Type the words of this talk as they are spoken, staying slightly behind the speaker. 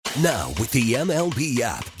Now, with the MLB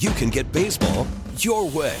app, you can get baseball your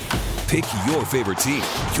way. Pick your favorite team,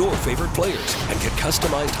 your favorite players, and get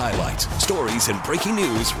customized highlights, stories, and breaking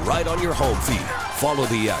news right on your home feed. Follow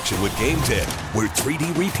the action with Game 10, where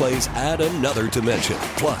 3D replays add another dimension.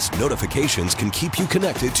 Plus, notifications can keep you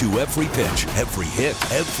connected to every pitch, every hit,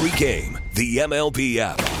 every game. The MLB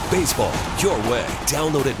app. Baseball your way.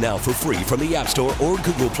 Download it now for free from the App Store or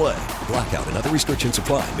Google Play. Blackout and other restrictions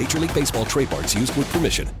apply. Major League Baseball trademarks used with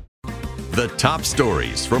permission. The top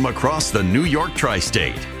stories from across the New York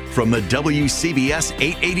tri-state. From the WCBS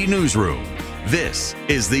 880 newsroom, this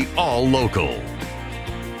is the All Local.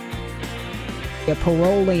 A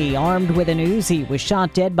parolee armed with an Uzi was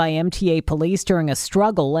shot dead by MTA police during a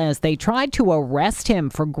struggle as they tried to arrest him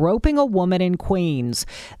for groping a woman in Queens.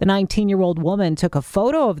 The 19-year-old woman took a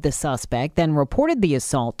photo of the suspect, then reported the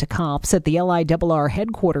assault to cops at the LIRR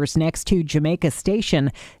headquarters next to Jamaica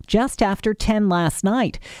Station just after 10 last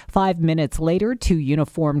night. 5 minutes later, 2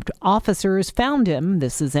 uniformed officers found him.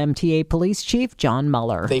 This is MTA Police Chief John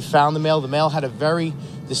Muller. They found the male. The male had a very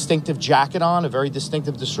distinctive jacket on, a very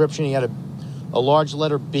distinctive description. He had a large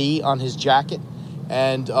letter B on his jacket,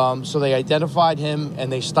 and so they identified him and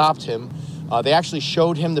they stopped him. They actually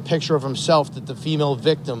showed him the picture of himself that the female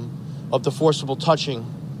victim of the forcible touching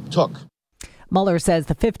took. Muller says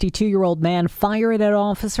the 52-year-old man fired at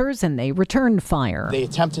officers and they returned fire. They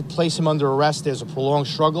attempted to place him under arrest. There's a prolonged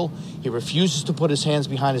struggle. He refuses to put his hands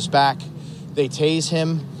behind his back. They tase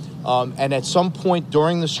him, and at some point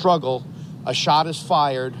during the struggle, a shot is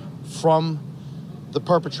fired from the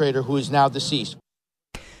perpetrator, who is now deceased.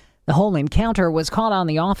 The whole encounter was caught on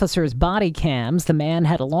the officer's body cams. The man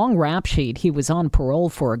had a long rap sheet. He was on parole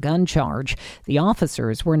for a gun charge. The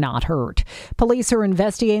officers were not hurt. Police are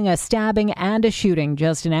investigating a stabbing and a shooting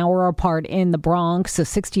just an hour apart in the Bronx. A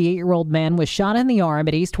 68-year-old man was shot in the arm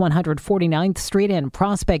at East 149th Street and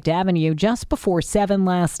Prospect Avenue just before 7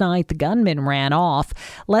 last night. The gunman ran off.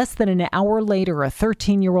 Less than an hour later, a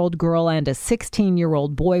 13-year-old girl and a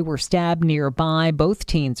 16-year-old boy were stabbed nearby. Both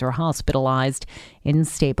teens are hospitalized in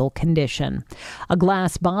stable condition. A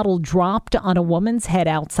glass bottle dropped on a woman's head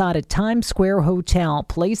outside a Times Square hotel.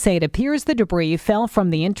 Police say it appears the debris fell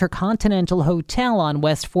from the Intercontinental Hotel on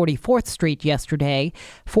West 44th Street yesterday.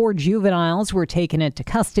 4 juveniles were taken into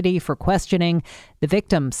custody for questioning. The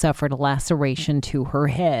victim suffered a laceration to her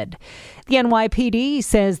head. The NYPD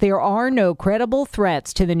says there are no credible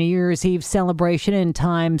threats to the New Year's Eve celebration in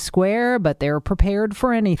Times Square, but they're prepared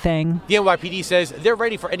for anything. The NYPD says they're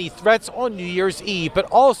ready for any threats on New Year's Eve, but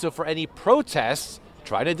also for any protests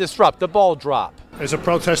trying to disrupt the ball drop. There's a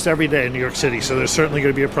protest every day in New York City, so there's certainly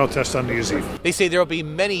going to be a protest on New Year's Eve. They say there will be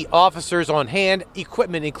many officers on hand,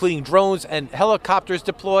 equipment including drones and helicopters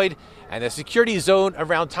deployed, and the security zone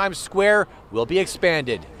around Times Square will be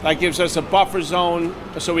expanded. That gives us a buffer zone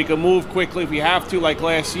so we can move quickly if we have to, like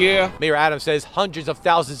last year. Mayor Adams says hundreds of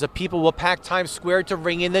thousands of people will pack Times Square to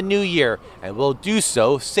ring in the new year and will do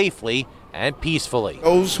so safely and peacefully.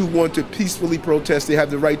 Those who want to peacefully protest, they have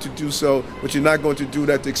the right to do so, but you're not going to do it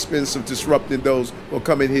at the expense of disrupting those who are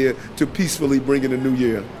coming here to peacefully bring in the new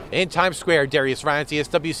year. In Times Square, Darius Rancius,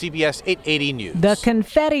 WCBS 880 News. The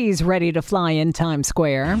confetti's ready to fly in Times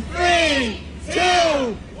Square. 3, 2,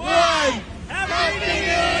 1, Happy New Year!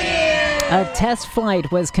 A test flight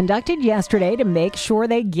was conducted yesterday to make sure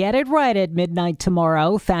they get it right at midnight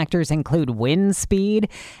tomorrow. Factors include wind speed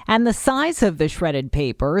and the size of the shredded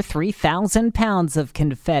paper. 3,000 pounds of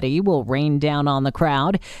confetti will rain down on the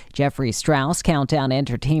crowd. Jeffrey Strauss, Countdown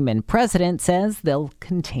Entertainment president, says they'll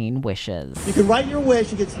contain wishes. You can write your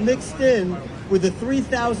wish. It gets mixed in with the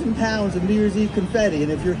 3,000 pounds of New Year's Eve confetti.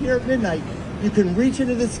 And if you're here at midnight, you can reach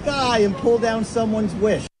into the sky and pull down someone's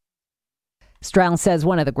wish. Strauss says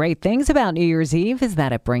one of the great things about New Year's Eve is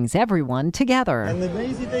that it brings everyone together. And the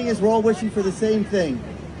amazing thing is we're all wishing for the same thing.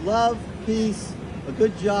 Love, peace, a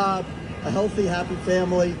good job, a healthy, happy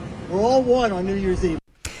family. We're all one on New Year's Eve.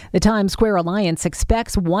 The Times Square Alliance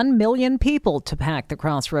expects 1 million people to pack the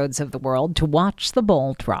crossroads of the world to watch the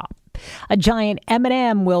ball drop. A giant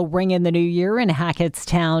M&M will ring in the new year in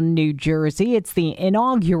Hackettstown, New Jersey. It's the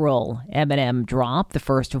inaugural M&M drop, the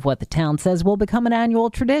first of what the town says will become an annual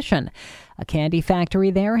tradition. A candy factory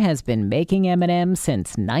there has been making M&Ms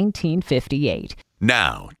since 1958.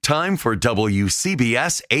 Now, time for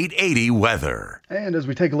WCBS 880 weather. And as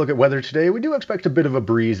we take a look at weather today, we do expect a bit of a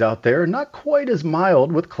breeze out there. Not quite as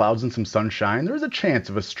mild with clouds and some sunshine. There is a chance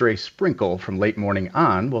of a stray sprinkle from late morning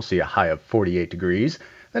on. We'll see a high of 48 degrees.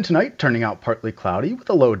 Then tonight, turning out partly cloudy with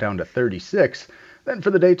a low down to 36. Then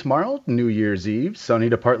for the day tomorrow, New Year's Eve, sunny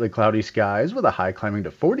to partly cloudy skies with a high climbing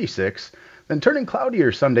to 46. Then turning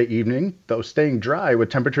cloudier Sunday evening, though staying dry with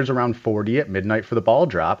temperatures around 40 at midnight for the ball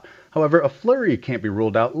drop. However, a flurry can't be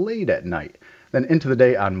ruled out late at night. Then into the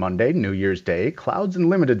day on Monday, New Year's Day, clouds and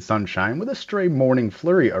limited sunshine with a stray morning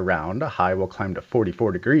flurry around. A high will climb to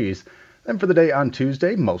 44 degrees. Then for the day on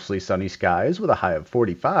Tuesday, mostly sunny skies with a high of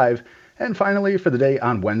 45. And finally, for the day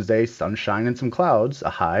on Wednesday, sunshine and some clouds,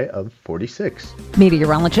 a high of 46.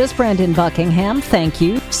 Meteorologist Brandon Buckingham, thank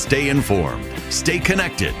you. Stay informed. Stay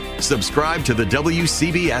connected. Subscribe to the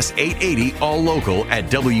WCBS 880 All Local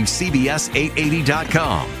at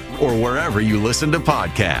WCBS880.com or wherever you listen to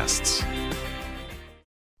podcasts.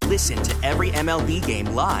 Listen to every MLB game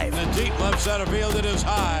live. In the deep left center field, it is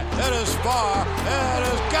high, it is far, it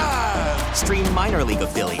is gone. Stream minor league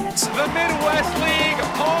affiliates. The Midwest League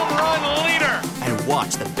home run leader. And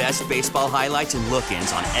watch the best baseball highlights and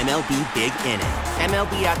look-ins on MLB Big Inning.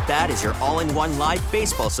 MLB At Bat is your all-in-one live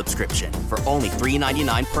baseball subscription for only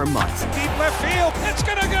 $3.99 per month. Deep left field, it's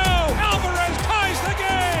gonna go. Alvarez ties the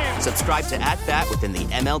game. Subscribe to At Bat within the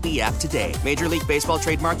MLB app today. Major League Baseball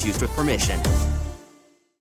trademarks used with permission.